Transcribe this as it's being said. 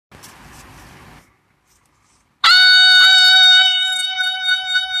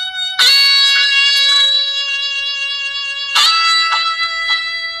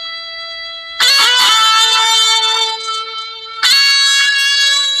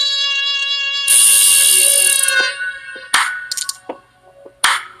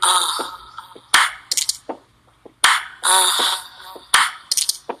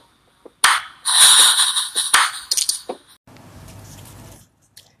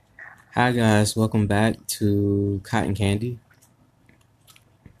Hi guys, welcome back to Cotton Candy.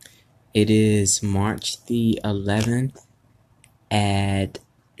 It is March the 11th at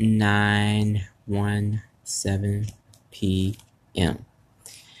 9:17 p.m.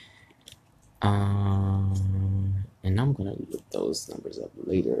 And I'm gonna look those numbers up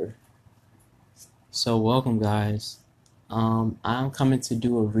later. So welcome guys. I'm coming to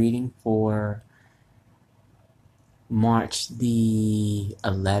do a reading for March the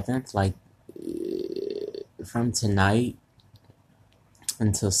 11th, from tonight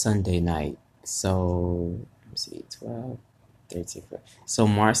until Sunday night. So, let me see, 12, 13, 14. So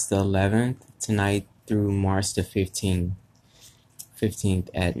March the 11th tonight through March the 15th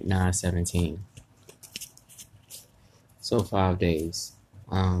at 9:17. So 5 days.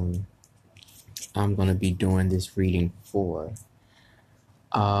 I'm going to be doing this reading for.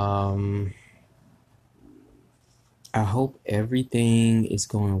 I hope everything is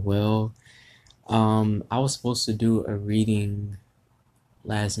going well. I was supposed to do a reading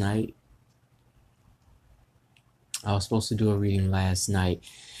last night.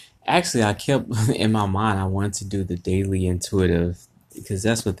 Actually, I kept in my mind, I wanted to do the daily intuitive because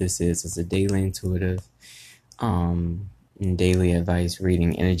that's what this is. It's a daily intuitive, and daily advice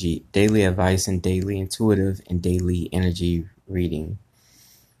reading energy, daily advice and daily intuitive and daily energy reading.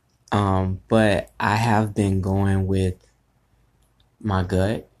 But I have been going with my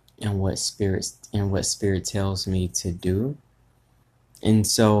gut and what spirit tells me to do. And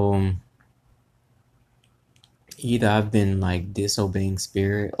so either I've been like disobeying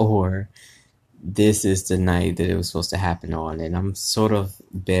spirit or this is the night that it was supposed to happen on, and I'm sort of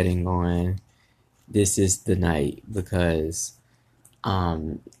betting on this is the night because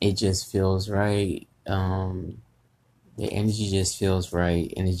it just feels right. The energy just feels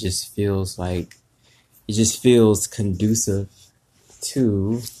right, and it just feels conducive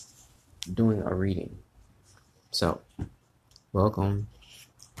to doing a reading. So welcome.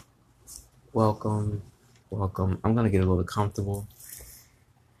 I'm gonna get a little comfortable.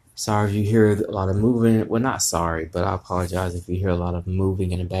 Sorry if you hear a lot of moving. Well, not sorry, but I apologize if you hear a lot of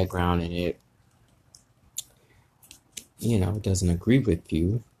moving in the background and it doesn't agree with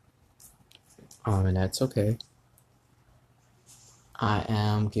you. And that's okay. I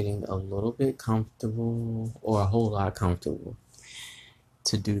am getting a little bit comfortable, or a whole lot comfortable,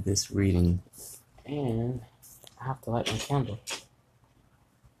 to do this reading. And I have to light my candle.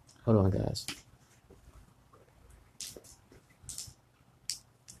 Hold on, guys.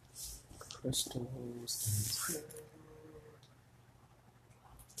 Crystals.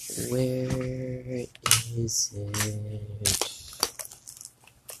 Where is it?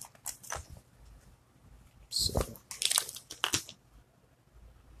 So.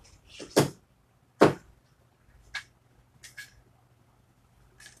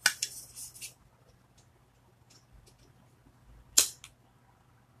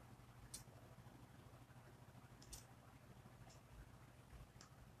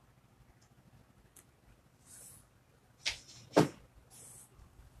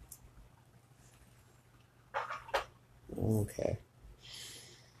 Okay.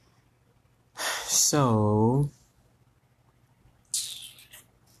 So.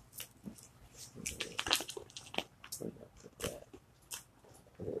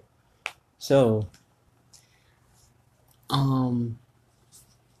 So.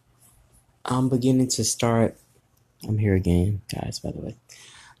 I'm beginning to start. I'm here again, guys, by the way.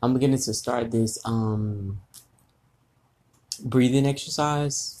 I'm beginning to start this breathing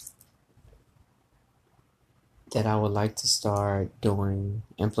exercise that I would like to start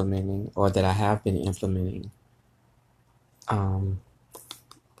implementing, or that I have been implementing in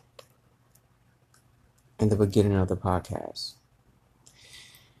the beginning of the podcast.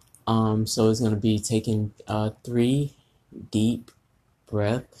 So it's going to be taking 3 deep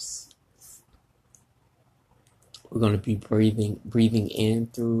breaths. We're going to be breathing in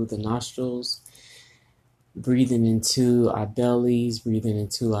through the nostrils, breathing into our bellies, breathing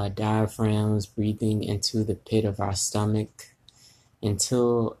into our diaphragms, breathing into the pit of our stomach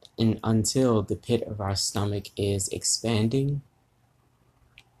until the pit of our stomach is expanding.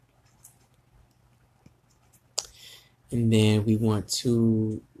 And then we want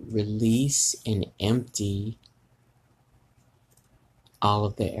to release and empty all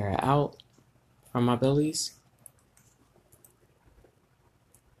of the air out from our bellies.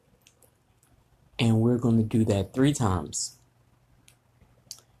 And we're going to do that 3 times.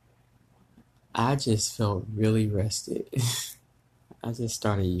 I just felt really rested. I just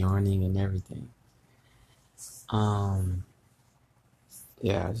started yawning and everything.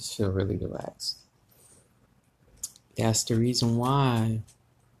 Yeah, I just feel really relaxed. That's the reason why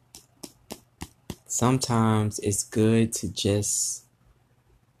sometimes it's good to just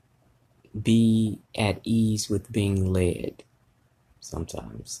be at ease with being led.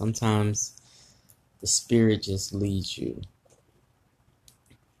 Sometimes the spirit just leads you.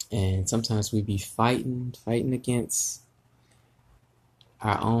 And sometimes we be fighting against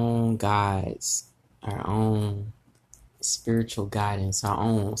our own guides, our own spiritual guidance, our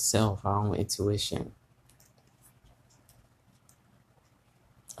own self, our own intuition.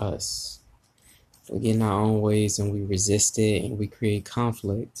 Us. We get in our own ways and we resist it and we create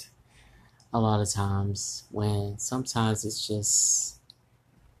conflict a lot of times, when sometimes it's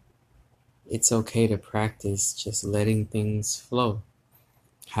okay to practice just letting things flow,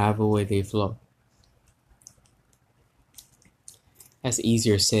 however way they flow. That's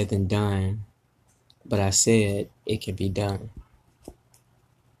easier said than done, but I said it can be done.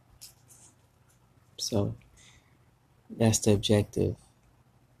 So that's the objective,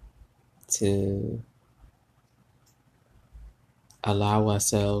 to allow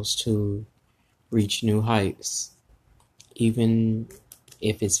ourselves to reach new heights, even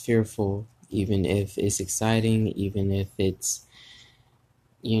if it's fearful, even if it's exciting, even if it's,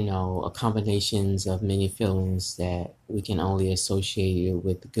 a combinations of many feelings that we can only associate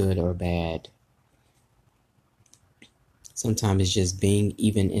with good or bad. Sometimes it's just being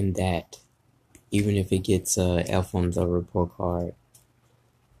even in that, even if it gets a F on the report card,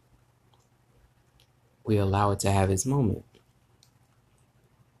 we allow it to have its moment.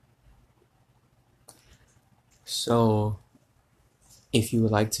 So if you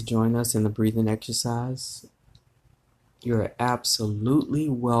would like to join us in the breathing exercise, you're absolutely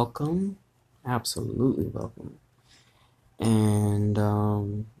welcome. Absolutely welcome.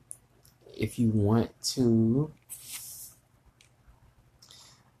 And if you want to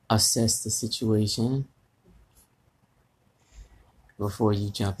assess the situation before you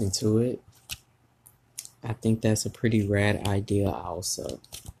jump into it, I think that's a pretty rad idea also.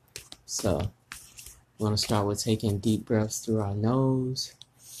 So we're going to start with taking deep breaths through our nose.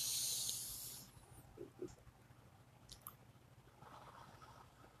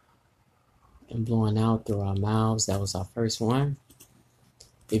 And blowing out through our mouths. That was our first one.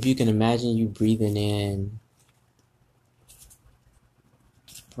 If you can imagine you breathing in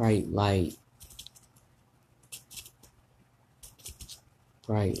bright light,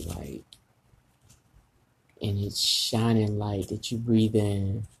 and it's shining light that you breathe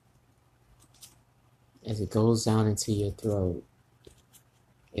in as it goes down into your throat.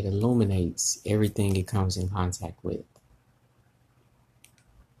 It illuminates everything it comes in contact with.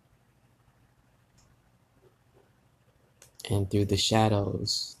 And through the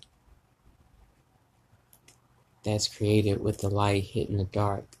shadows that's created with the light hitting the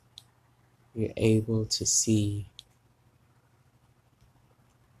dark, you're able to see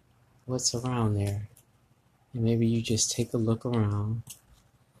what's around there. And maybe you just take a look around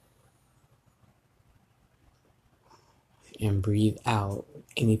and breathe out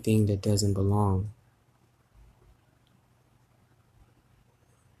anything that doesn't belong.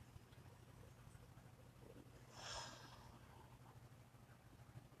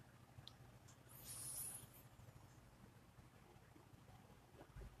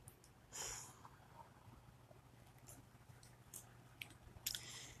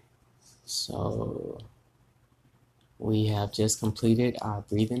 So we have just completed our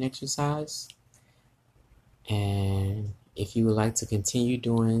breathing exercise. And if you would like to continue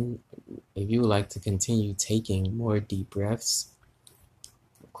taking more deep breaths,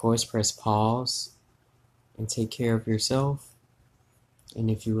 of course, press pause and take care of yourself. And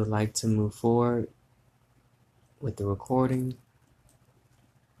if you would like to move forward with the recording,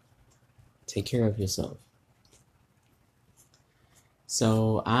 take care of yourself.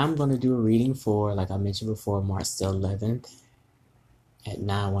 So I'm going to do a reading for, like I mentioned before, March the 11th at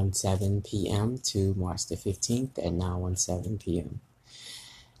 9:17 p.m. to March the 15th at 9:17 p.m.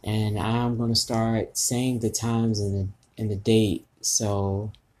 And I'm going to start saying the times and the date,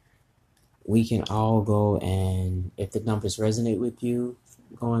 so we can all go, and if the numbers resonate with you,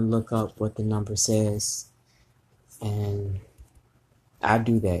 go and look up what the number says. And I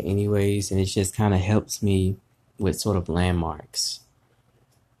do that anyways, and it just kind of helps me with sort of landmarks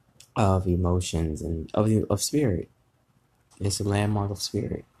of emotions and of spirit. It's a landmark of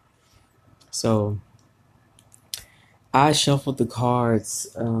spirit. So I shuffled the cards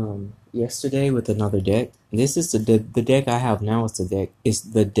yesterday with another deck. This is the deck I have now. It's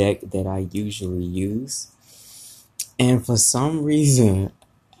the deck that I usually use, and for some reason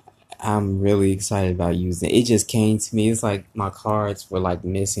I'm really excited about using it. It just came to me. It's like my cards were like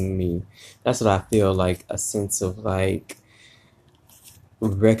missing me. That's what I feel, like a sense of like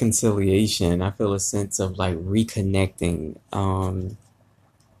reconciliation. I feel a sense of like reconnecting,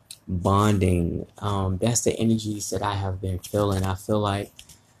 bonding. That's the energies that I have been feeling. I feel like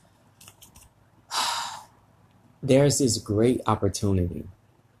there's this great opportunity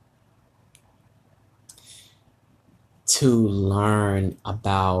to learn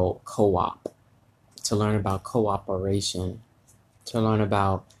about co-op, to learn about cooperation, to learn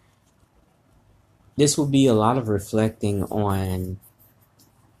about this will be a lot of reflecting on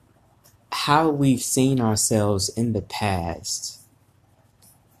how we've seen ourselves in the past,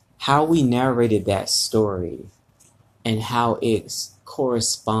 how we narrated that story, and how it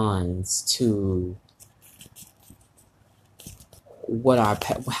corresponds to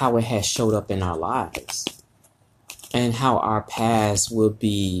how it has showed up in our lives, and how our past will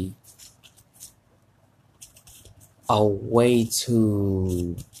be a way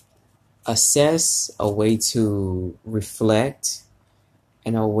to assess, a way to reflect,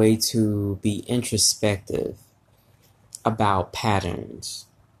 and a way to be introspective about patterns.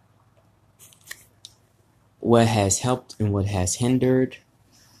 What has helped and what has hindered,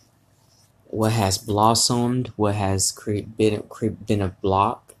 what has blossomed, what has been a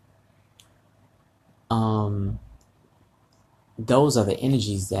block. Those are the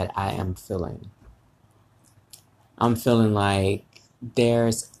energies that I am feeling. I'm feeling like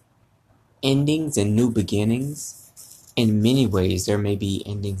there's endings and new beginnings. In many ways, there may be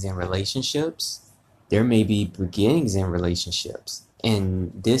endings in relationships. There may be beginnings in relationships.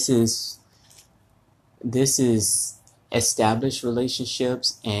 And this is established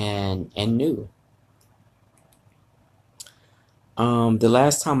relationships and new. The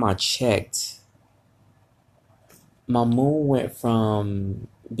last time I checked, my moon went from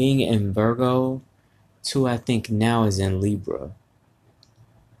being in Virgo to I think now is in Libra.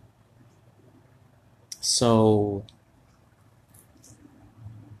 So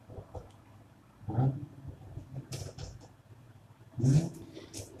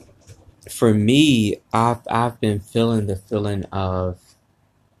for me, I've been feeling the feeling of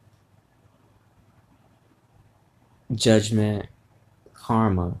judgment,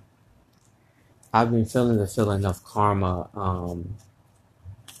 karma. I've been feeling the feeling of karma,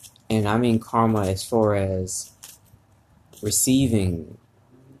 and I mean karma as far as receiving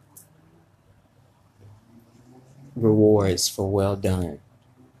rewards for well done.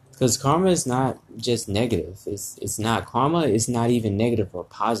 Because karma is not just negative. It's not karma is not even negative or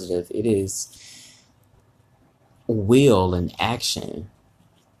positive. It is will and action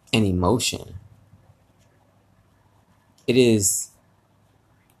and emotion. It is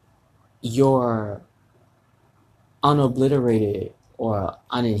your unobliterated or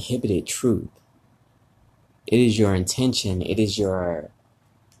uninhibited truth. It is your intention. It is your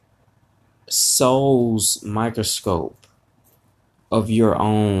soul's microscope of your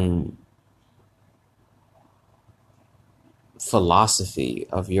own philosophy,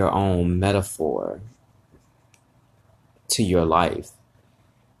 of your own metaphor to your life.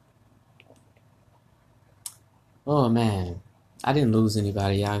 Oh man, I didn't lose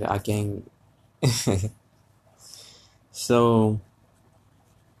anybody. I gained. So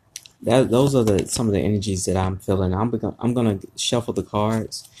those are some of the energies that I'm feeling. I'm gonna shuffle the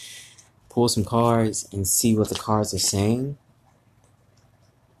cards, pull some cards, and see what the cards are saying.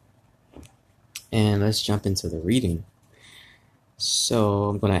 And let's jump into the reading. So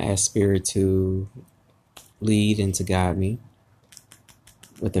I'm gonna ask Spirit to lead and to guide me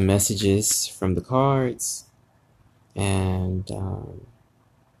with the messages from the cards, and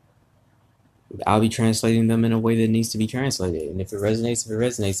I'll be translating them in a way that needs to be translated. And if it resonates, if it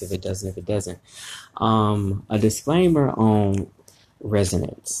resonates. If it doesn't, if it doesn't. A disclaimer on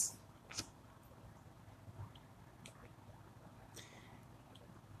resonance.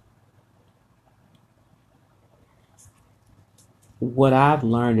 What I've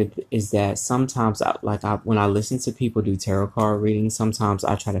learned is that sometimes, when I listen to people do tarot card readings, sometimes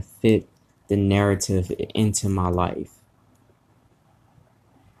I try to fit the narrative into my life.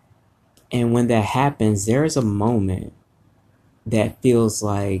 And when that happens, there is a moment that feels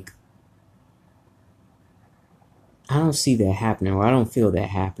like I don't see that happening, or I don't feel that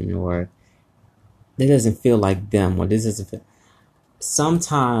happening, or that doesn't feel like them, or this doesn't feel.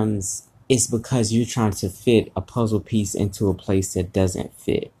 Sometimes it's because you're trying to fit a puzzle piece into a place that doesn't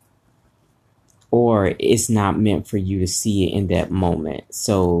fit, or it's not meant for you to see it in that moment.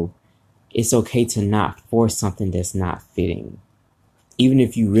 So it's okay to not force something that's not fitting. Even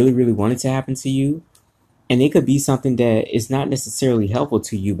if you really, really want it to happen to you, and it could be something that is not necessarily helpful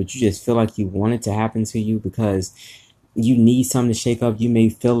to you, but you just feel like you want it to happen to you because you need something to shake up. You may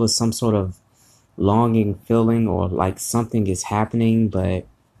feel some sort of longing feeling, or like something is happening, but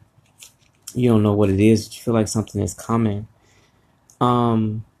you don't know what it is. You feel like something is coming.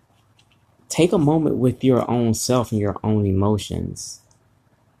 Um, Take a moment with your own self and your own emotions.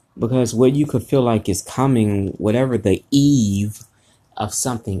 Because what you could feel like is coming, whatever the eve of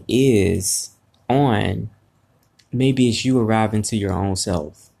something is on, maybe it's you arriving to your own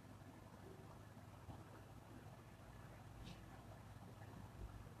self.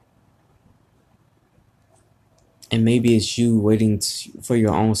 And maybe it's you waiting for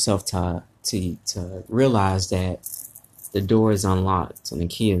your own self to realize that the door is unlocked and the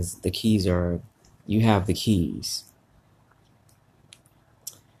keys are, you have the keys.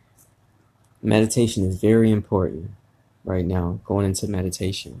 Meditation is very important right now, going into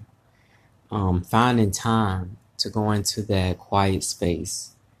meditation. Finding time to go into that quiet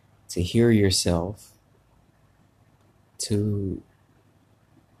space, to hear yourself, to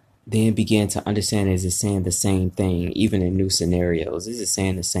then begin to understand, is it saying the same thing, even in new scenarios? Is it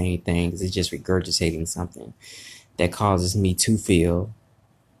saying the same thing? Is it just regurgitating something that causes me to feel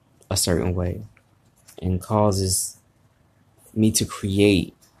a certain way and causes me to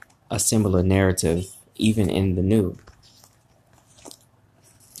create a similar narrative, even in the new?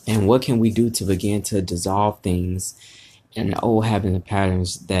 And what can we do to begin to dissolve things and old habits and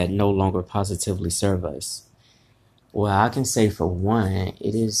patterns that no longer positively serve us? Well, I can say for one,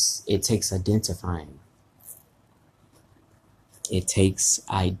 it takes identifying. It takes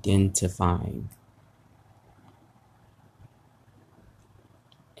identifying.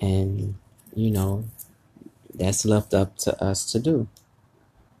 And, you know, that's left up to us to do.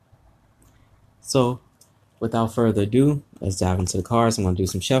 So, without further ado, let's dive into the cards. I'm going to do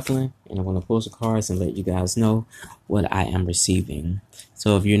some shuffling, and I'm going to pull some cards and let you guys know what I am receiving.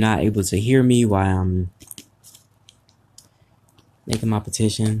 So, if you're not able to hear me while I'm making my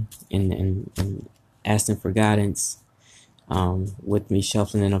petition and asking for guidance with me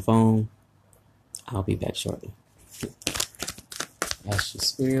shuffling in a phone, I'll be back shortly. Ask your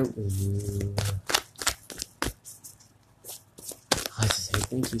spirit, will you... I just say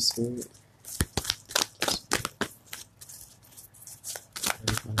thank you, spirit.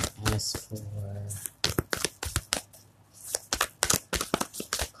 I'm going to ask for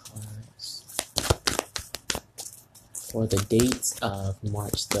cards for the dates of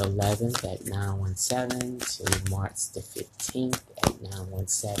March the 11th at 917 to March the 15th at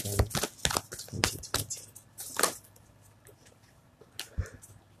 917, 2020.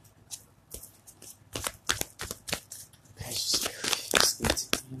 Just need to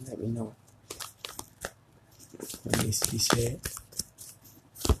let me know what needs to be said,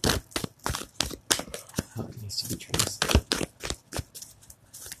 how it needs to be translated.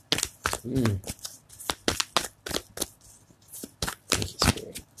 Thank you,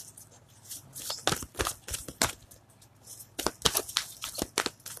 Spirit.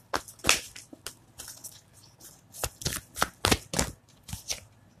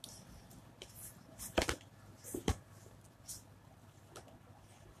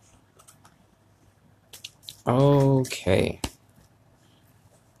 Okay.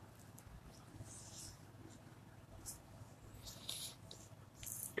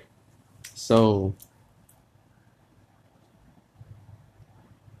 So,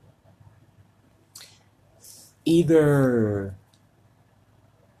 either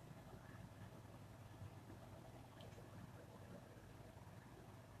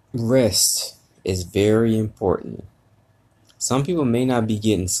rest is very important. Some people may not be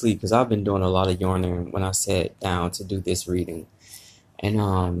getting sleep, because I've been doing a lot of yawning when I sat down to do this reading.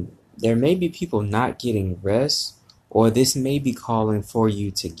 And there may be people not getting rest, or this may be calling for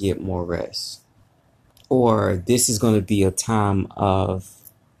you to get more rest. Or this is going to be a time of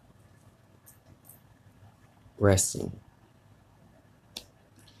resting.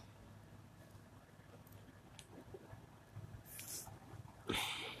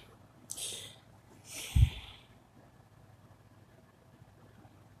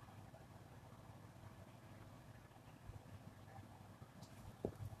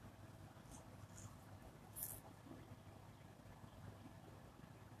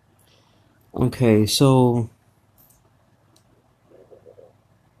 Okay, so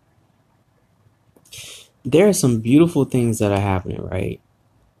there are some beautiful things that are happening, right?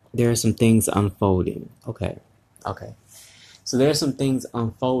 There are some things unfolding. Okay. So there are some things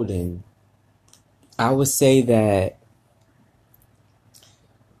unfolding. I would say that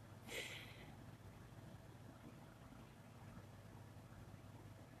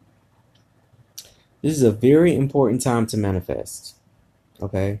this is a very important time to manifest.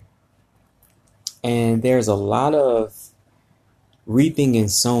 Okay. And there's a lot of reaping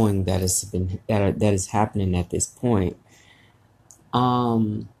and sowing that is happening at this point.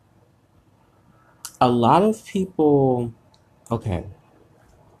 Um, a lot of people, okay,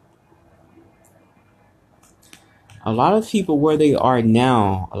 a lot of people where they are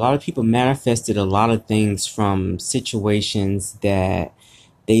now, a lot of people manifested a lot of things from situations that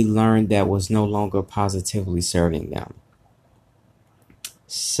they learned that was no longer positively serving them.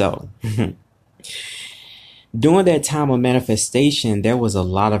 So, during that time of manifestation, there was a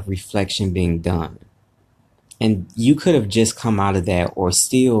lot of reflection being done. And you could have just come out of that or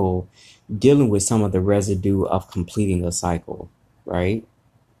still dealing with some of the residue of completing the cycle, right?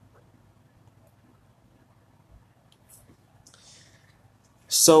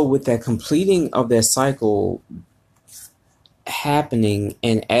 So, with that completing of that cycle happening,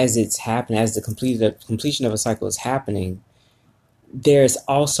 and as it's happening, as the completion of a cycle is happening, there's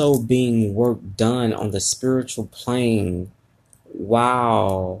also being work done on the spiritual plane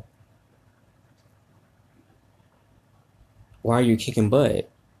while you're kicking butt,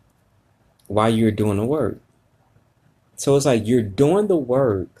 while you're doing the work. So it's like you're doing the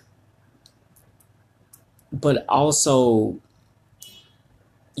work, but also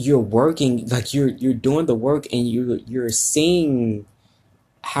you're working, like you're doing the work, and you're seeing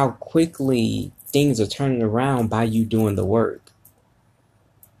how quickly things are turning around by you doing the work.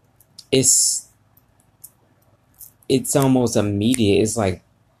 It's almost immediate. It's like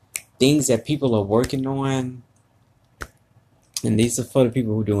things that people are working on, and these are for the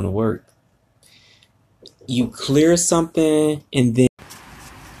people who are doing the work. You clear something, and then